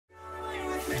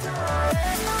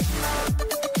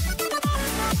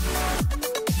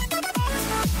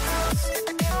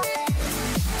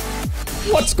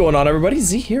What's going on, everybody?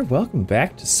 Z here. Welcome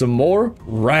back to some more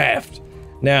Raft.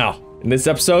 Now, in this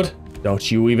episode, don't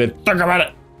you even think about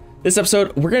it. This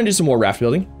episode, we're gonna do some more raft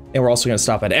building, and we're also gonna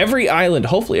stop at every island,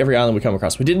 hopefully every island we come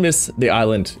across. We did miss the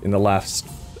island in the last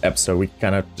episode. We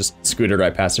kind of just scooted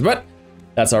right past it, but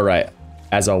that's all right.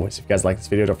 As always, if you guys like this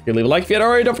video, don't forget to leave a like. If you haven't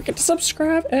already, don't forget to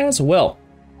subscribe as well.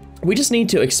 We just need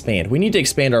to expand. We need to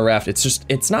expand our raft.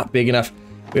 It's not big enough.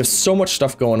 We have so much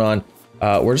stuff going on.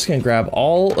 We're just gonna grab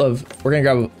we're gonna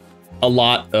grab a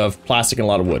lot of plastic and a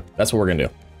lot of wood. That's what we're gonna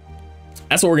do.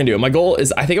 That's what we're gonna do. My goal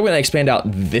is, I think I'm gonna expand out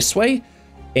this way,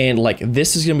 and like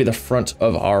this is gonna be the front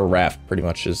of our raft, pretty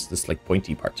much, is this like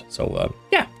pointy part. So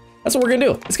yeah, that's what we're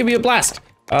gonna do. It's gonna be a blast.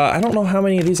 I don't know how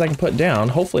many of these I can put down.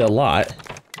 Hopefully a lot,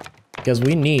 because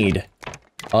we need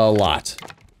a lot.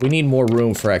 We need more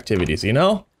room for activities, you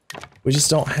know? We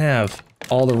just don't have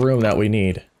all the room that we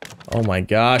need. Oh my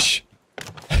gosh.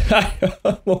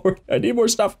 I need more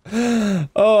stuff.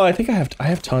 Oh, I think I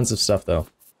have tons of stuff though.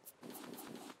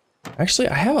 Actually,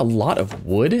 I have a lot of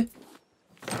wood.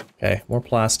 Okay, more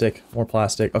plastic, more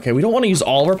plastic. Okay, we don't want to use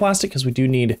all of our plastic because we do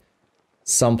need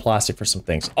some plastic for some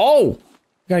things. Oh,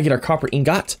 we gotta get our copper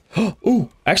ingot. Ooh,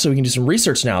 actually we can do some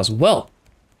research now as well.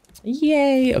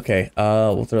 Yay. Okay,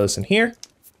 we'll throw this in here.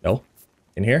 No,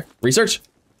 in here, research.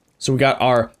 So we got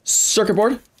our circuit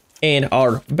board and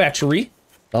our battery.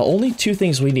 Only two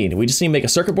things we need. We just need to make a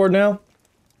circuit board now,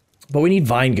 but we need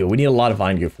vine goo. We need a lot of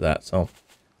vine goo for that. So,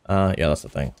 yeah, that's the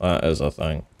thing. That is a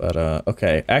thing. But,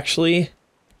 okay. Actually,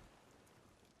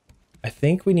 I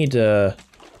think we need to,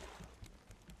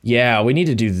 yeah, we need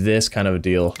to do this kind of a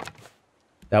deal.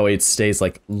 That way it stays,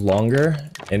 like, longer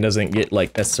and doesn't get,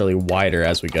 like, necessarily wider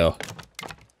as we go.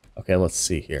 Okay, let's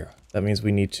see here. That means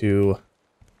we need to,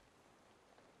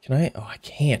 can I? Oh, I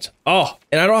can't. Oh,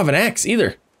 and I don't have an axe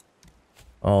either.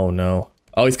 Oh no.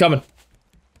 Oh, he's coming.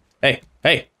 Hey,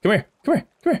 hey, come here, come here,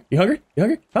 come here. You hungry? You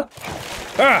hungry? Huh?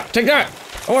 Ah, take that.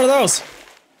 I want one of those.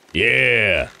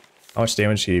 Yeah. How much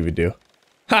damage did he even do?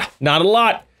 Ha, not a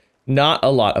lot. Not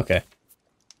a lot. Okay.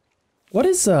 What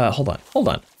is, hold on, hold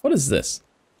on. What is this?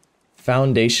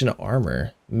 Foundation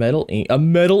armor. A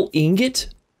metal ingot?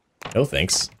 No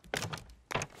thanks.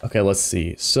 Okay, let's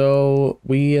see. So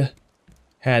we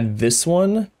had this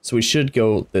one. So we should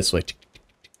go this way.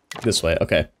 This way,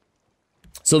 okay.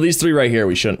 So these three right here,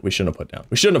 we shouldn't have put down.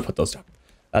 We shouldn't have put those down.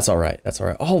 That's all right. That's all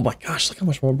right. Oh my gosh, look how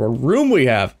much more room we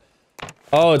have.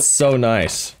 Oh, it's so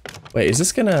nice. Wait, is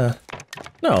this gonna?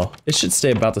 No, it should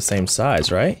stay about the same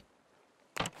size, right?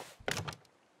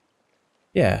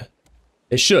 Yeah,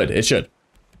 it should. It should.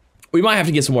 We might have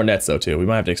to get some more nets though too. We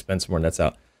might have to expend some more nets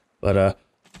out. But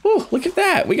whew, look at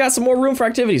that. We got some more room for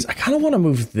activities. I kind of want to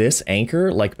move this anchor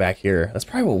like back here. That's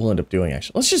probably what we'll end up doing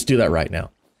actually. Let's just do that right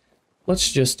now.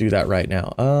 Let's just do that right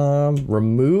now.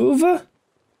 Remove.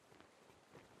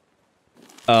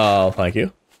 Oh, thank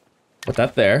you. Put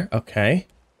that there. Okay.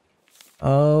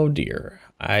 Oh dear.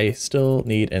 I still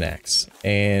need an axe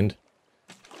and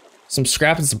some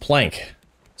scrap and some plank.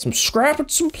 Some scrap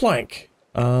and some plank.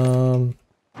 Do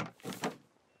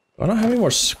I not have any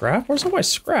more scrap? Where's all my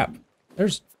scrap?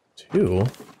 There's two.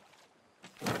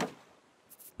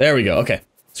 There we go. Okay.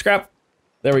 Scrap.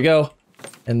 There we go.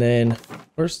 And then,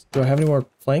 do I have any more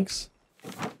planks?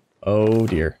 Oh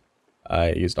dear.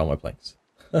 I used all my planks.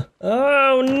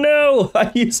 Oh no!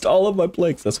 I used all of my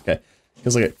planks. That's okay.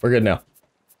 Because look, we're good now.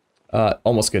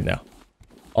 Almost good now.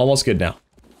 Almost good now.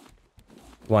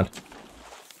 Come on.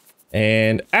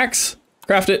 And axe!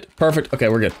 Craft it. Perfect. Okay,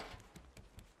 we're good.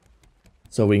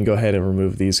 So we can go ahead and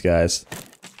remove these guys.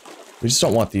 We just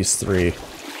don't want these three.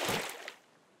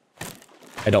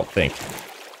 I don't think.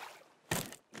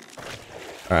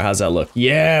 All right, how's that look?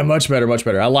 Yeah, much better, much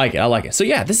better. I like it, I like it. So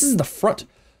yeah, this is the front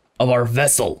of our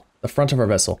vessel. The front of our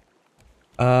vessel.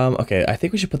 Okay, I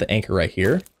think we should put the anchor right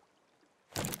here.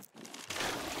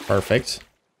 Perfect.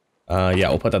 Yeah,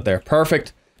 we'll put that there.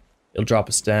 Perfect. It'll drop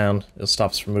us down. It'll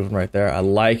stop us from moving right there. I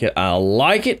like it, I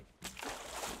like it.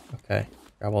 Okay,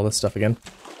 grab all this stuff again.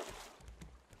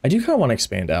 I do kind of want to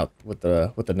expand out with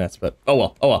the nets, but oh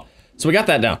well, oh well. So we got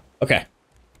that down. Okay.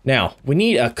 Now, we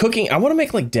need a cooking. I want to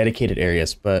make like dedicated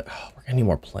areas, but we're gonna need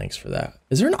more planks for that.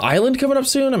 Is there an island coming up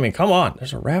soon? I mean, come on.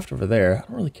 There's a raft over there. I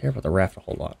don't really care about the raft a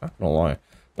whole lot. Not gonna lie.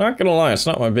 Not gonna lie. It's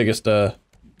not my biggest, not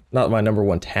my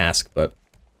 #1 task, but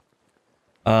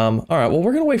all right. Well,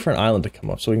 we're gonna wait for an island to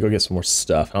come up so we can go get some more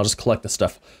stuff. And I'll just collect the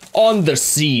stuff on the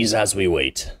seas as we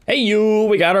wait. Hey, you!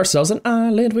 We got ourselves an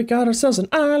island. We got ourselves an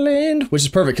island, which is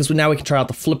perfect because now we can try out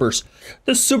the flippers,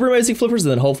 the super amazing flippers,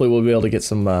 and then hopefully we'll be able to get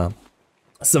some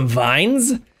some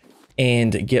vines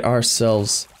and get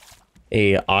ourselves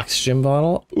a oxygen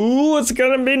bottle. Ooh, it's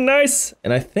gonna be nice.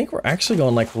 And I think we're actually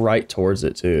going like right towards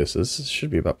it too. So this should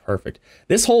be about perfect.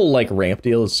 This whole like ramp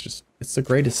deal is just, it's the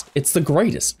greatest. It's the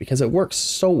greatest because it works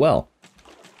so well.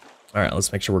 All right,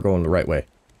 let's make sure we're going the right way.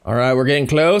 All right, we're getting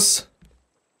close.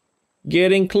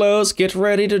 Getting close. Get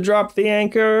ready to drop the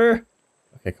anchor.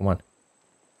 Okay, come on.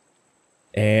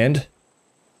 And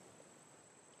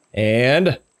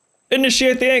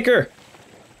initiate the anchor.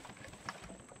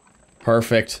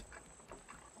 Perfect.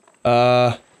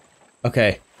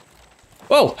 Okay.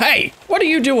 Whoa, hey, what are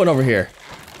you doing over here?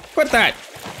 Quit that,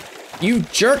 you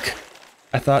jerk.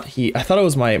 I thought it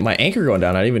was my anchor going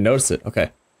down. I didn't even notice it.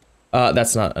 Okay.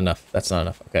 That's not enough. That's not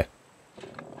enough. Okay.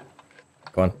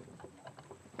 Go on.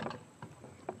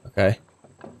 Okay.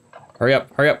 Hurry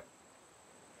up, hurry up.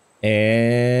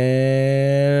 And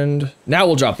now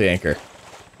we'll drop the anchor.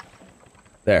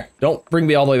 There. Don't bring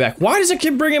me all the way back. Why does it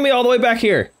keep bringing me all the way back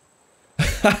here?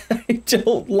 I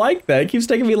don't like that. It keeps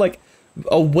taking me like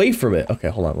away from it. Okay,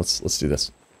 hold on. Let's do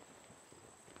this.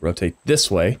 Rotate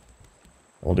this way.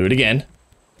 We'll do it again.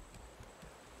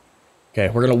 Okay,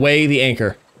 we're gonna weigh the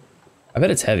anchor. I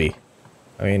bet it's heavy.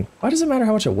 I mean, why does it matter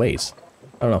how much it weighs?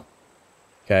 I don't know.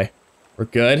 Okay, we're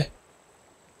good.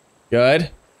 Good.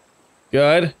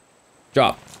 Good.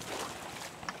 Drop.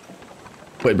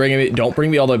 Wait, don't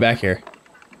bring me all the way back here.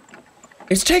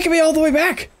 It's taking me all the way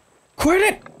back. Quit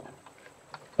it.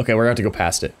 Okay, we're gonna have to go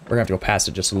past it. We're gonna have to go past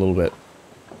it just a little bit.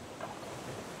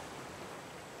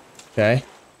 Okay.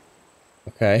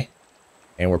 Okay.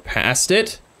 And we're past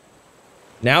it.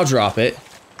 Now drop it.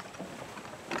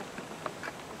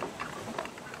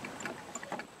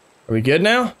 Are we good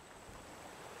now?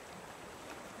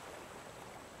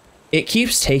 It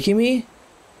keeps taking me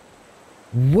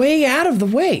way out of the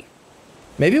way.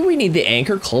 Maybe we need the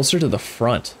anchor closer to the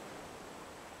front.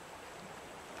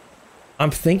 I'm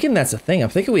thinking that's a thing. I'm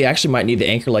thinking we actually might need the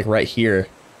anchor like right here.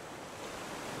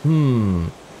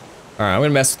 Alright, I'm gonna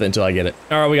mess with it until I get it.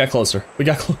 Alright, we got closer. We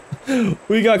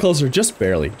got closer, just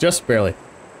barely, just barely.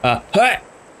 Hi!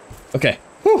 Okay,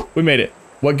 whew, we made it.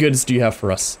 What goods do you have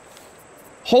for us?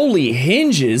 Holy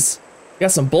hinges!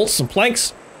 Got some bolts, some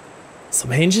planks, some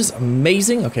hinges,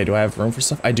 amazing. Okay, do I have room for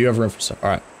stuff? I do have room for stuff,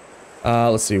 alright.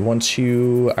 Let's see, 1,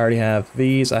 2, I already have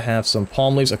these. I have some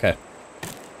palm leaves, okay.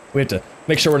 We have to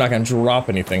make sure we're not gonna drop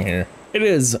anything here. It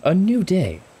is a new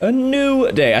day. A new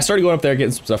day. I started going up there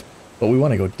getting some stuff, but we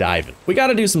want to go diving. We got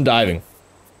to do some diving.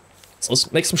 So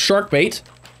let's make some shark bait,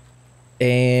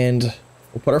 and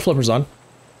we'll put our flippers on,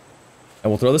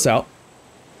 and we'll throw this out,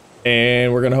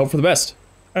 and we're gonna hope for the best.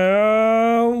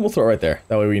 We'll throw it right there.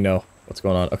 That way we know what's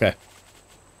going on. Okay,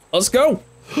 let's go.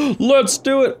 Let's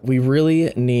do it. We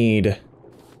really need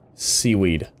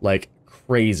seaweed like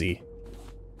crazy.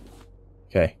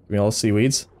 Okay, give me all the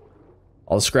seaweeds.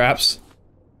 All the scraps.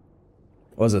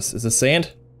 What is this? Is this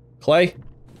sand? Clay?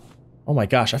 Oh my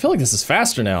gosh, I feel like this is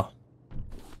faster now.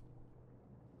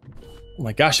 Oh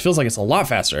my gosh, it feels like it's a lot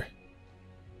faster.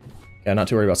 Okay, I'm not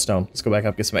too worried about stone. Let's go back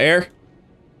up, get some air.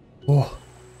 Oh.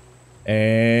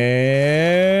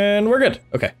 And we're good.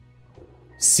 Okay.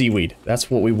 Seaweed.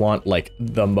 That's what we want, like,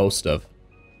 the most of.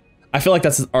 I feel like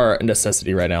that's our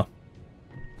necessity right now.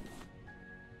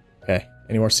 Okay,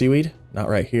 any more seaweed? Not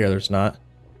right here, there's not.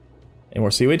 Any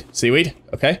more seaweed? Seaweed?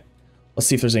 Okay. Let's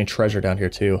see if there's any treasure down here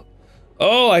too.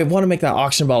 Oh, I want to make that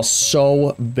auction ball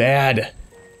so bad.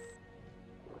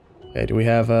 Okay, do we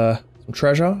have some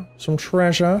treasure? Some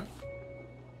treasure?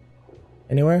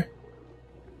 Anywhere?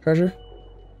 Treasure?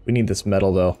 We need this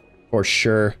metal though, for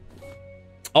sure.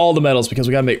 All the metals because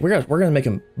we gotta make we're gonna make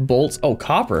them bolts. Oh,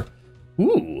 copper.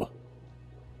 Ooh.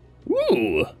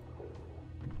 Ooh.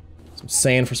 Some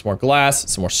sand for some more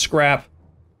glass, some more scrap.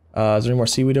 Is there any more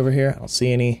seaweed over here? I don't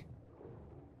see any.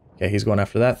 Okay, he's going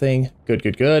after that thing. Good,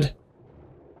 good, good.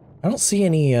 I don't see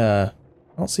any, I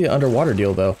don't see an underwater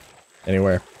deal, though,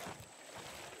 anywhere.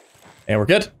 And we're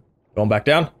good. Going back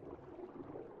down.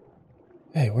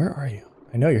 Hey, where are you?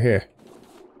 I know you're here.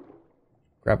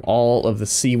 Grab all of the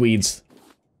seaweeds.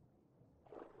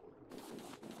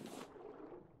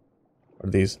 What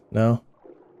are these? No?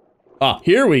 Ah,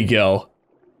 here we go.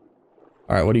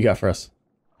 Alright, what do you got for us?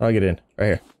 How do I get in? Right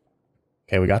here.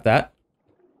 Okay, we got that.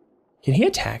 Can he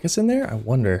attack us in there? I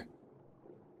wonder.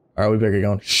 Alright, we better get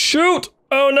going. Shoot!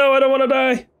 Oh no, I don't want to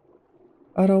die.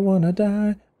 I don't want to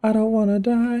die. I don't want to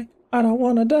die. I don't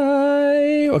want to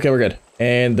die. Okay, we're good.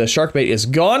 And the shark bait is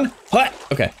gone. What?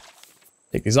 Okay.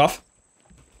 Take these off.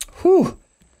 Whew.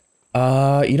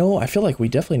 You know, I feel like we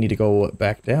definitely need to go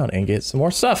back down and get some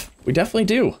more stuff. We definitely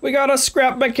do. We got a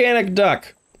scrap mechanic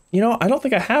duck. You know, I don't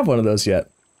think I have one of those yet.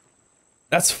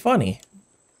 That's funny.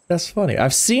 That's funny.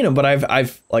 I've seen them, but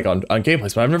I've like on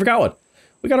gameplays, but I've never got one.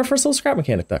 We got our first little scrap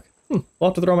mechanic duck. We'll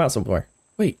have to throw them out somewhere.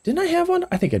 Wait, didn't I have one?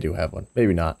 I think I do have one.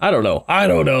 Maybe not. I don't know. I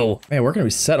don't know. Man, we're going to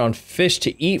be set on fish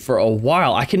to eat for a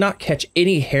while. I cannot catch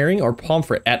any herring or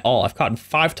pomfret at all. I've caught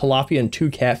 5 tilapia and 2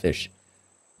 catfish.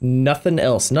 Nothing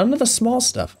else. None of the small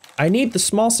stuff. I need the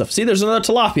small stuff. See, there's another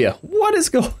tilapia. What is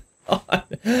going on?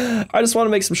 I just want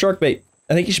to make some shark bait.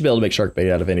 I think you should be able to make shark bait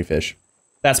out of any fish.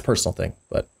 That's a personal thing,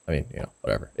 but I mean, you know,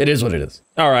 whatever. It is what it is.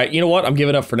 All right, you know what? I'm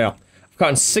giving up for now. I've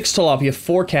caught 6 tilapia,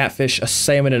 4 catfish, a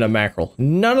salmon, and a mackerel.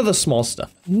 None of the small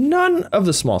stuff. None of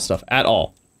the small stuff at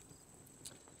all.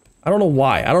 I don't know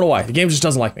why. I don't know why. The game just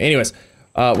doesn't like me. Anyways,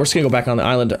 we're just gonna go back on the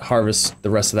island, harvest the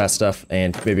rest of that stuff,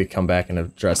 and maybe come back and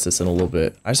address this in a little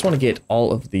bit. I just want to get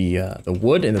all of the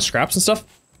wood and the scraps and stuff,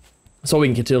 so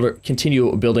we can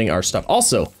continue building our stuff.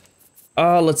 Also,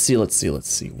 let's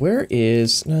see. Where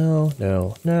is,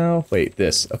 no, wait,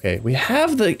 this. Okay, we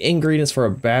have the ingredients for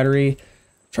a battery. I'm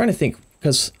trying to think,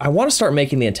 because I want to start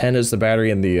making the antennas, the battery,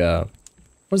 and the,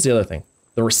 what's the other thing?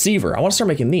 The receiver. I want to start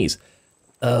making these.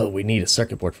 Oh, we need a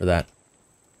circuit board for that.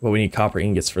 Well, we need copper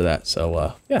ingots for that,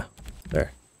 so, yeah,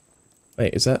 there.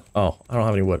 Wait, is that, oh, I don't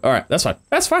have any wood. All right, that's fine.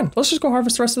 That's fine. Let's just go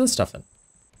harvest the rest of this stuff then.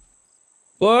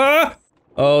 Ah!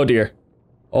 Oh, dear.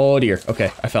 Oh, dear.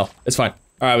 Okay, I fell. It's fine.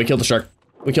 All right, we killed the shark.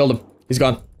 We killed him. He's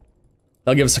gone.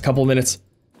 That'll give us a couple of minutes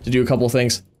to do a couple of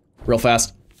things real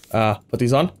fast. Put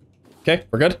these on. Okay,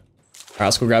 we're good. All right,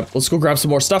 let's go grab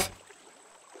some more stuff.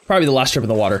 Probably the last trip in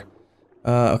the water.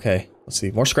 Okay, let's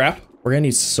see. More scrap. We're gonna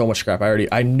need so much scrap.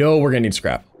 I know we're gonna need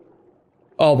scrap.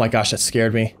 Oh my gosh, that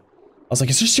scared me. I was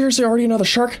like, is there seriously already another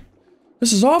shark?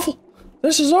 This is awful.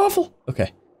 This is awful.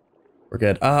 Okay, we're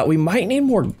good. We might need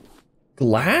more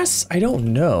glass? I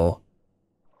don't know.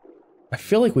 I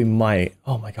feel like we might.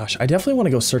 Oh my gosh, I definitely want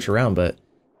to go search around, but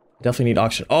I definitely need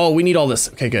auction. Oh, we need all this.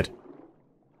 Okay, good.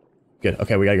 Good,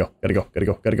 okay, we gotta go.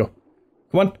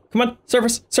 Come on,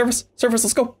 surface,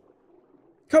 let's go.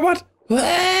 Come on.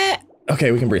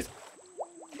 Okay, we can breathe.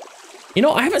 You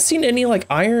know, I haven't seen any like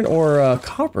iron or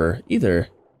copper either.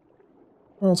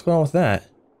 I don't know what's going on with that.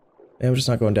 Maybe I'm just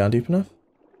not going down deep enough.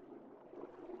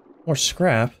 More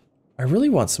scrap. I really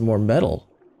want some more metal.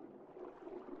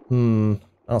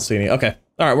 I don't see any. Okay.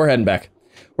 All right, we're heading back.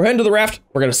 We're heading to the raft.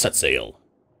 We're gonna set sail.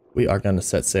 We are gonna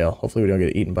set sail. Hopefully we don't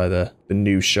get eaten by the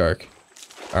new shark.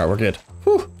 All right, we're good.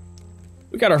 Whew.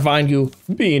 We got our vine goo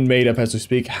being made up as we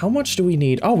speak. How much do we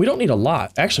need? Oh, we don't need a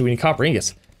lot. Actually, we need copper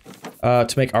ingots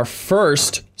to make our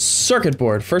first circuit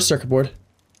board.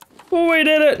 Oh, we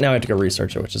did it. Now I have to go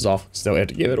research it, which is awful. Still, we have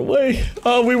to give it away.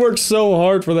 Oh, we worked so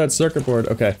hard for that circuit board.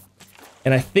 Okay.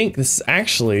 And I think this is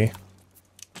actually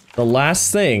the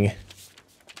last thing.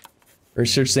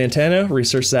 Research the antenna,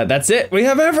 research that. That's it. We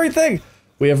have everything.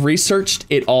 We have researched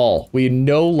it all. We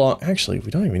no longer, actually, we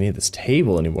don't even need this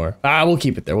table anymore. We'll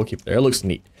keep it there. It looks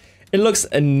neat. It looks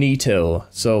neato.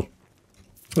 So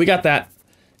we got that.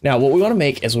 Now what we want to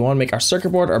make is we want to make our circuit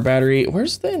board, our battery.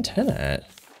 Where's the antenna at?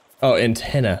 Oh,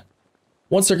 antenna.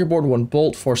 1 circuit board, 1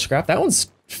 bolt, 4 scrap. That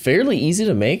one's fairly easy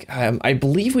to make. I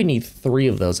believe we need 3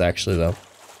 of those actually though.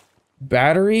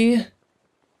 Battery,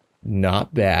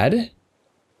 not bad.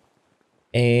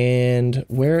 And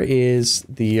where is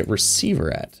the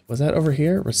receiver at? Was that over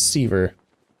here? Receiver.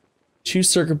 2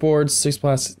 circuit boards, 6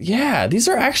 plastic. Yeah, these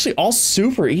are actually all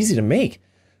super easy to make.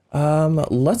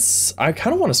 I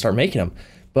kind of want to start making them,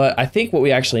 but I think what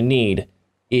we actually need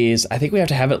is, I think we have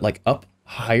to have it like up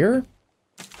higher.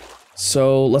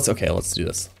 So let's do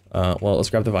this. Well, let's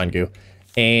grab the vine goo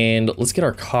and let's get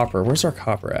our copper. Where's our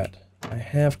copper at? I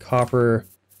have copper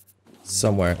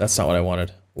somewhere. That's not what I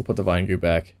wanted. We'll put the vine goo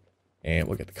back. And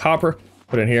we'll get the copper,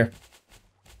 put it in here.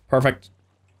 Perfect.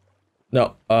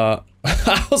 No, I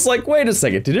was like, wait a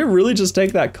second, did it really just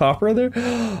take that copper there?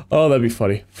 Oh, that'd be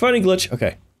funny. Funny glitch,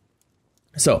 okay.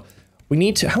 So, we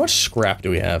need to, how much scrap do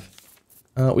we have?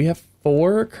 We have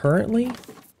 4 currently.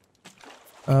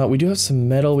 We do have some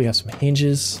metal, we have some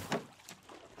hinges.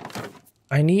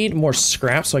 I need more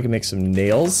scrap so I can make some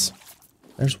nails.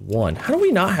 There's 1. How do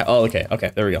we not have, oh, okay,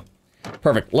 there we go.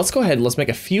 Perfect, let's go ahead, let's make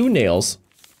a few nails.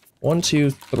 1, 2,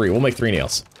 3. We'll make 3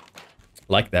 nails.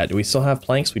 Like that. Do we still have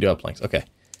planks? We do have planks. Okay.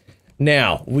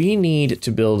 Now, we need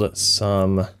to build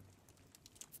some...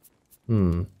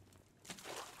 Yeah,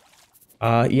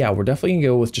 we're definitely gonna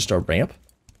go with just our ramp.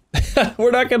 We're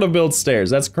not gonna build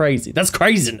stairs. That's crazy. That's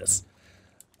craziness.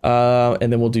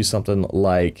 And then we'll do something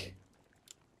like...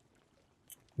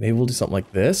 Maybe we'll do something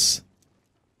like this.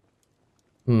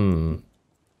 We'll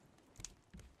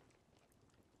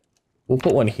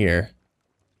put one here.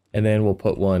 And then we'll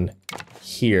put one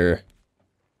here,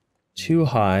 2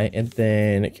 high, and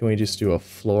then can we just do a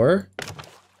floor?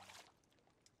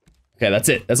 Okay, that's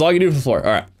it. That's all you can do for the floor.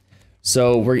 All right.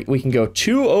 So we can go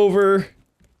 2 over.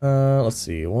 Let's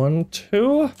see. 1,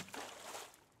 2.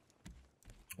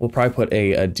 We'll probably put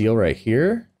a deal right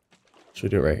here. Should we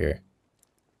do it right here?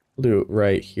 We'll do it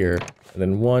right here. And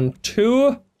then 1, 2.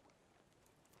 I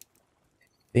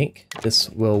think this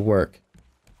will work.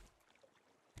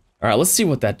 All right, let's see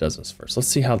what that does us first. Let's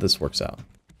see how this works out.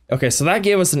 Okay, so that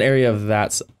gave us an area of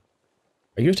that.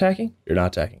 Are you attacking? You're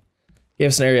not attacking. Gave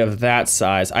us an area of that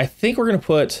size. I think we're gonna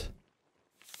put.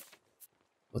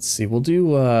 Let's see. We'll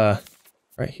do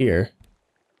right here.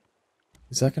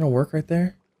 Is that gonna work right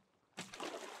there?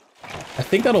 I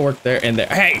think that'll work there and there.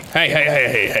 Hey!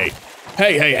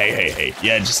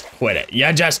 You just quit it.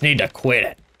 You just need to quit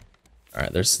it. All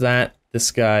right, there's that.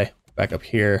 This guy back up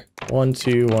here. 1,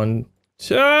 2, 1,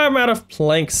 2. I'm out of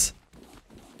planks.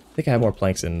 I think I have more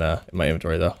planks in my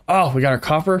inventory though. Oh, we got our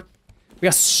copper. We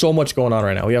got so much going on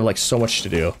right now. We have like so much to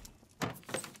do.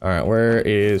 All right, where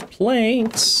is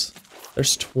planks?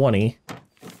 There's 20.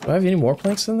 Do I have any more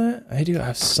planks than that? I do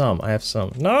have some. I have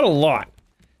some. Not a lot.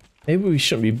 Maybe we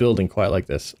shouldn't be building quite like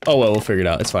this. Oh well, we'll figure it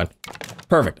out. It's fine.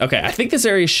 Perfect. Okay, I think this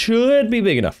area should be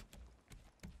big enough.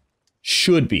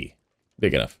 Should be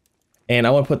big enough. And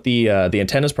I want to put the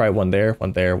antennas, probably one there,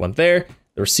 one there, one there.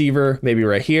 The receiver, maybe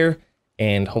right here,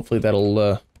 and hopefully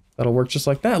that'll work just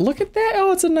like that. Look at that.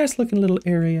 Oh, it's a nice looking little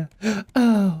area.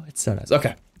 Oh, it's so nice.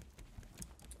 Okay.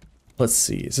 Let's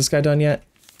see. Is this guy done yet?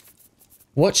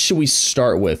 What should we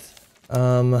start with?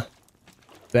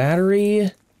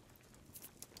 Battery.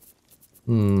 I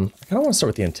kind of want to start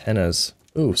with the antennas.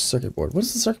 Ooh, circuit board. What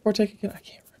does the circuit board take again? I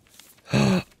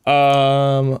can't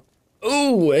remember.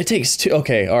 Ooh, it takes 2.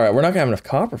 Okay, all right. We're not gonna have enough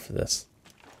copper for this.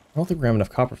 I don't think we're gonna have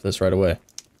enough copper for this right away.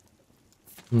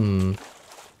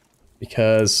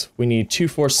 Because we need 2,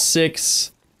 4,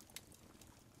 6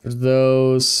 for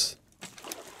those.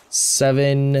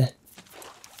 7,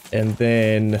 and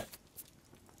then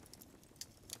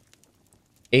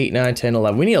 8, 9, 10,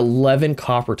 11. We need 11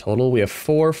 copper total. We have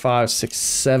 4, 5, 6,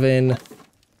 7.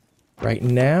 Right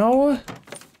now,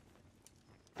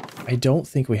 I don't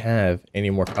think we have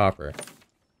any more copper.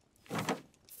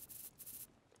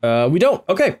 We don't.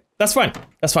 Okay, that's fine.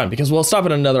 That's fine because we'll stop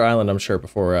at another island, I'm sure,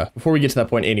 before we get to that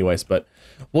point, anyways. But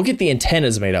we'll get the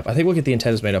antennas made up. I think we'll get the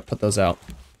antennas made up. Put those out.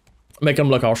 Make them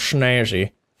look all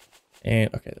snazzy.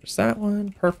 And okay, there's that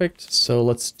one. Perfect. So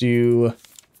let's do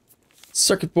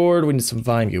circuit board. We need some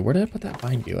vine view. Where did I put that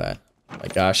vine view at? Oh my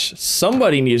gosh,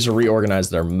 somebody needs to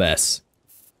reorganize their mess.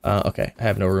 Okay, I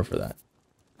have no room for that.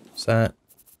 What's that?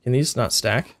 Can these not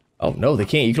stack? Oh no, they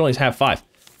can't. You can only have 5.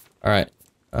 All right.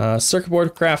 Circuit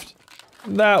board, craft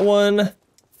that one,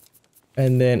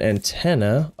 and then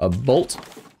antenna, a bolt,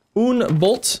 un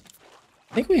bolt.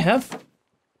 I think we have.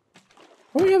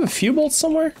 Don't we have a few bolts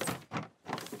somewhere?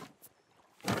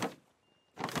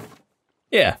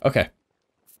 Yeah. Okay.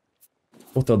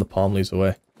 We'll throw the palm leaves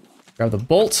away. Grab the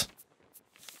bolt.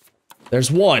 There's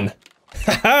one.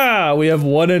 Haha! We have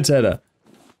one antenna.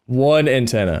 One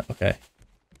antenna. Okay.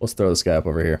 Let's throw this guy up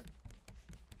over here.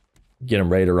 Get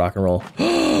him ready to rock and roll.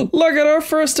 Look at our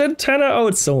first antenna! Oh,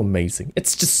 it's so amazing.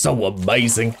 It's just so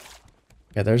amazing.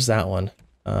 Okay, there's that one.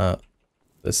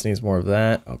 This needs more of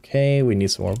that. Okay, we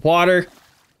need some more water.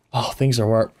 Oh, things are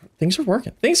working. Things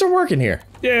are working here.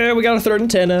 Yeah, we got a third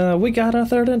antenna. We got a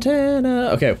third antenna.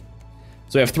 Okay,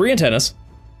 so we have 3 antennas.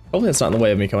 Hopefully that's not in the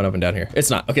way of me coming up and down here. It's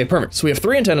not. Okay, perfect. So we have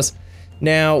 3 antennas.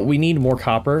 Now we need more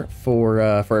copper for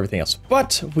everything else,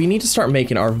 but we need to start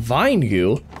making our vine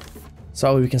goo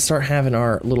so we can start having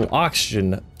our little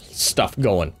oxygen stuff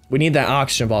going. We need that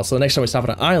oxygen ball, so the next time we stop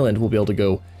at an island, we'll be able to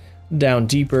go down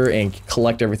deeper and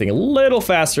collect everything a little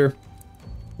faster,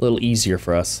 a little easier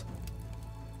for us.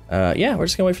 Yeah, we're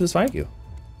just gonna wait for this vine goo.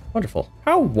 Wonderful.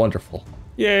 How wonderful.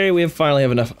 Yay, we finally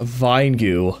have enough vine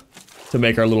goo to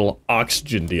make our little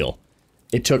oxygen deal.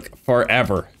 It took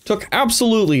forever. Took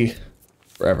absolutely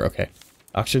forever. Okay.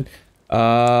 Oxygen.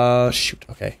 Shoot.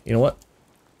 Okay. You know what?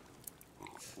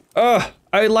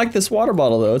 I like this water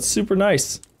bottle though. It's super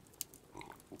nice.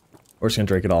 We're just gonna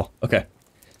drink it all. Okay.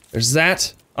 There's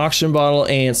that oxygen bottle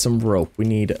and some rope. We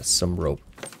need some rope.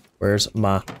 Where's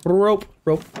my rope?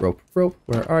 Rope.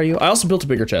 Where are you? I also built a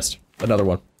bigger chest. Another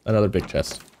one. Another big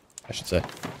chest, I should say.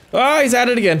 Oh, he's at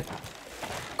it again.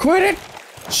 Quit it!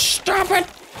 Stop it!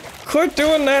 Quit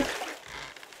doing that!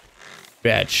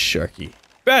 Bad Sharky.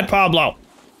 Bad Pablo!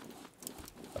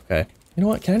 Okay. You know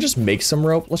what? Can I just make some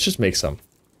rope? Let's just make some.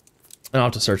 I don't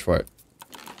have to search for it.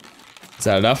 Is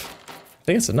that enough? I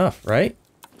think it's enough, right?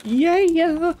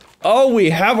 Yeah. Oh, we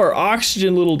have our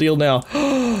oxygen little deal now.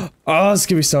 Oh, this is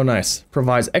gonna be so nice.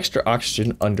 Provides extra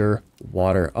oxygen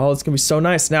underwater. Oh, it's gonna be so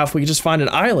nice. Now, if we could just find an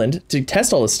island to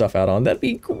test all this stuff out on, that'd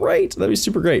be great. That'd be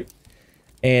super great.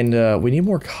 And we need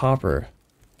more copper.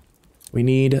 We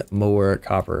need more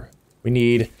copper. We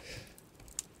need...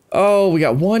 Oh, we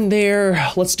got one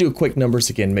there. Let's do quick numbers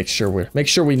again. Make sure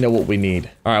we know what we need.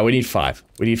 All right, we need 5.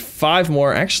 We need 5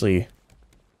 more. Actually,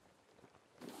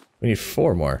 we need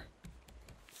 4 more.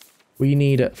 We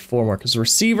need 4 more because the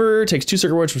receiver takes 2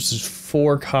 circuit boards, which is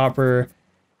 4 copper,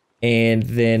 and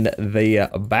then the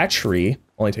battery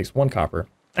only takes 1 copper.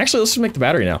 Actually, let's just make the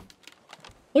battery now.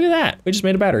 Look at that. We just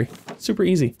made a battery. Super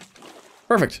easy.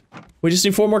 Perfect. We just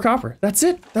need 4 more copper. That's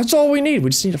it. That's all we need.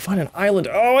 We just need to find an island.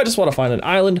 Oh, I just want to find an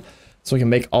island so we can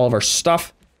make all of our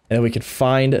stuff, and then we can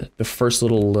find the first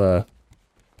little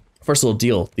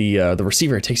deal. The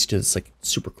receiver takes you to this like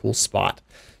super cool spot.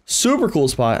 Super cool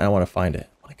spot, and I want to find it.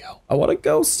 I want to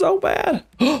go so bad.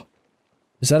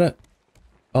 Is that a...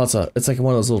 Oh, it's like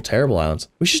one of those little terrible islands.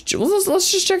 We should...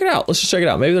 Let's just check it out. Let's just check it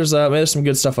out. Maybe there's some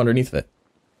good stuff underneath it.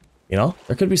 You know?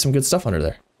 There could be some good stuff under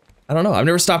there. I don't know. I've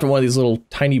never stopped at one of these little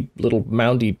tiny little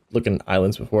moundy looking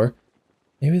islands before.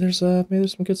 Maybe there's some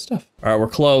good stuff. All right, we're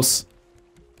close.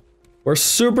 We're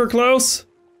super close.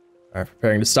 All right,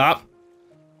 preparing to stop.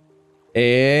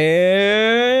 And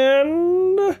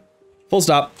full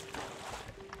stop.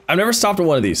 I've never stopped at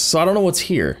one of these, so I don't know what's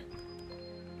here.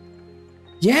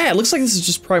 Yeah, it looks like this is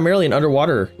just primarily an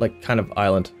underwater like kind of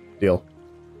island deal.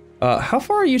 How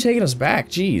far are you taking us back?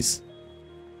 Jeez.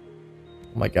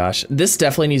 Oh my gosh, this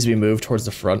definitely needs to be moved towards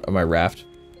the front of my raft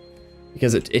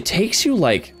because it takes you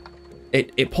like,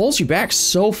 it pulls you back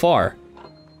so far.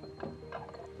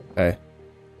 Okay,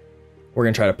 we're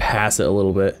gonna try to pass it a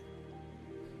little bit.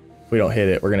 If we don't hit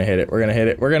it, we're gonna hit it, we're gonna hit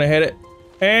it, we're gonna hit it,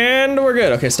 and we're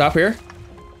good. Okay, stop here.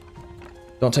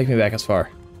 Don't take me back as far.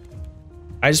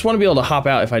 I just want to be able to hop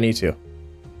out if I need to.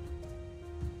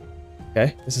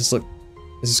 Okay, this is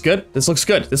good, this looks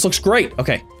good, this looks great.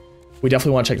 Okay. We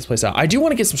definitely want to check this place out. I do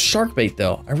want to get some shark bait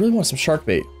though. I really want some shark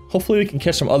bait. Hopefully we can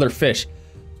catch some other fish.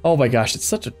 Oh my gosh, it's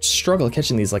such a struggle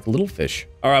catching these like little fish.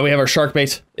 All right, we have our shark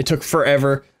bait. It took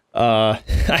forever.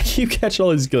 I keep catching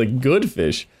all these like good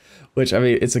fish, which I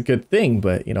mean, it's a good thing,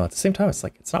 but you know, at the same time, it's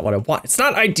like, it's not what I want. It's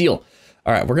not ideal.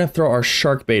 All right, we're gonna throw our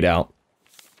shark bait out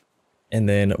and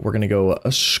then we're gonna go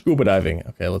scuba diving.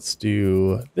 Okay, let's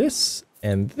do this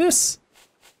and this.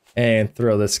 And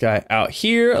throw this guy out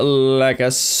here like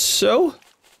so.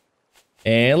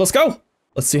 And let's go.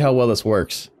 Let's see how well this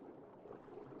works.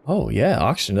 Oh yeah,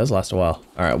 oxygen does last a while.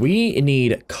 All right, we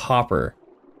need copper.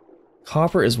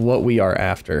 Copper is what we are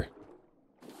after.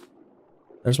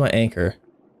 There's my anchor.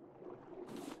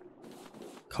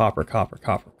 Copper, copper,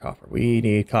 copper, copper. We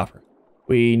need copper.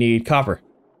 We need copper.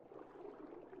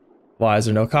 Why is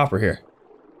there no copper here?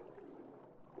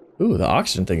 Ooh, the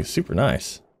oxygen thing is super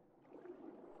nice.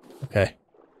 Okay.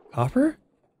 Copper?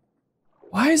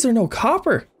 Why is there no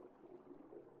copper?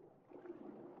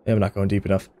 I'm not going deep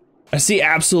enough. I see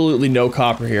absolutely no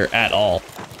copper here at all.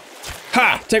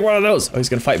 Ha! Take one of those! Oh, he's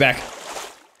gonna fight back.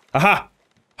 Haha!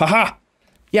 Haha!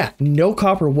 Yeah, no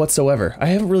copper whatsoever. I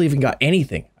haven't really even got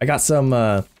anything. I got some,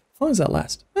 how long does that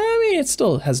last? I mean, it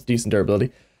still has decent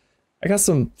durability. I got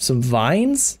some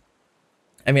vines.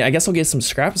 I mean, I guess I'll get some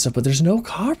scrap and stuff, but there's no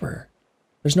copper.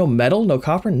 There's no metal, no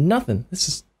copper, nothing. This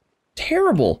is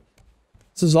terrible.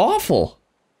 This is awful.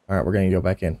 All right, we're gonna go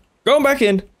back in. Going back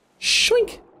in.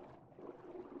 Shwink.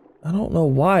 I don't know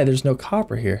why there's no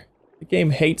copper here. The game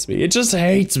hates me. It just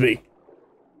hates me.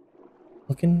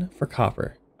 Looking for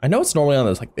copper. I know it's normally on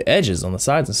the, like the edges, on the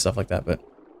sides and stuff like that, but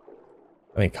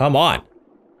I mean, come on.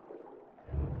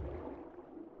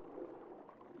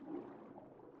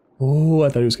 Oh, I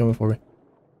thought he was coming for me.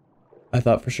 I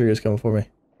thought for sure he was coming for me.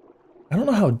 I don't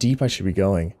know how deep I should be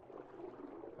going.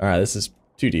 All right, this is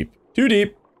too deep. Too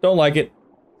deep. Don't like it.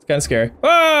 It's kind of scary.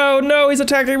 Oh, no, he's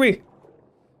attacking me.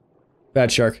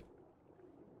 Bad shark.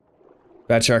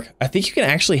 Bad shark. I think you can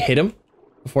actually hit him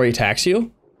before he attacks you.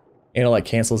 And it'll like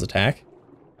cancel his attack.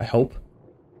 I hope.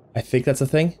 I think that's a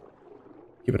thing.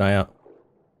 Keep an eye out.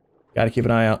 Gotta keep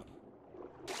an eye out.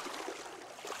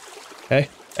 Okay.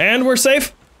 And we're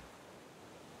safe.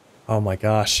 Oh my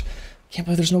gosh. Can't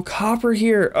believe there's no copper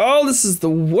here. Oh, this is the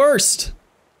worst.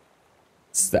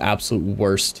 This is the absolute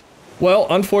worst. Well,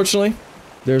 unfortunately,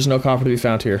 there's no copper to be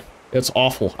found here. It's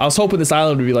awful. I was hoping this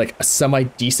island would be like a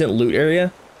semi-decent loot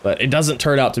area, but it doesn't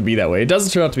turn out to be that way. It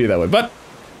doesn't turn out to be that way, but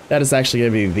that is actually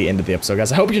going to be the end of the episode,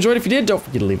 guys. I hope you enjoyed. If you did, don't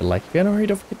forget to leave a like. If you haven't already,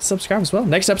 don't forget to subscribe as well.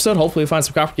 Next episode, hopefully we find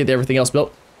some copper, get everything else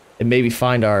built, and maybe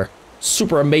find our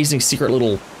super amazing secret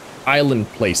little island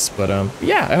place. But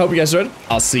yeah, I hope you guys enjoyed.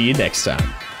 I'll see you next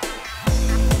time.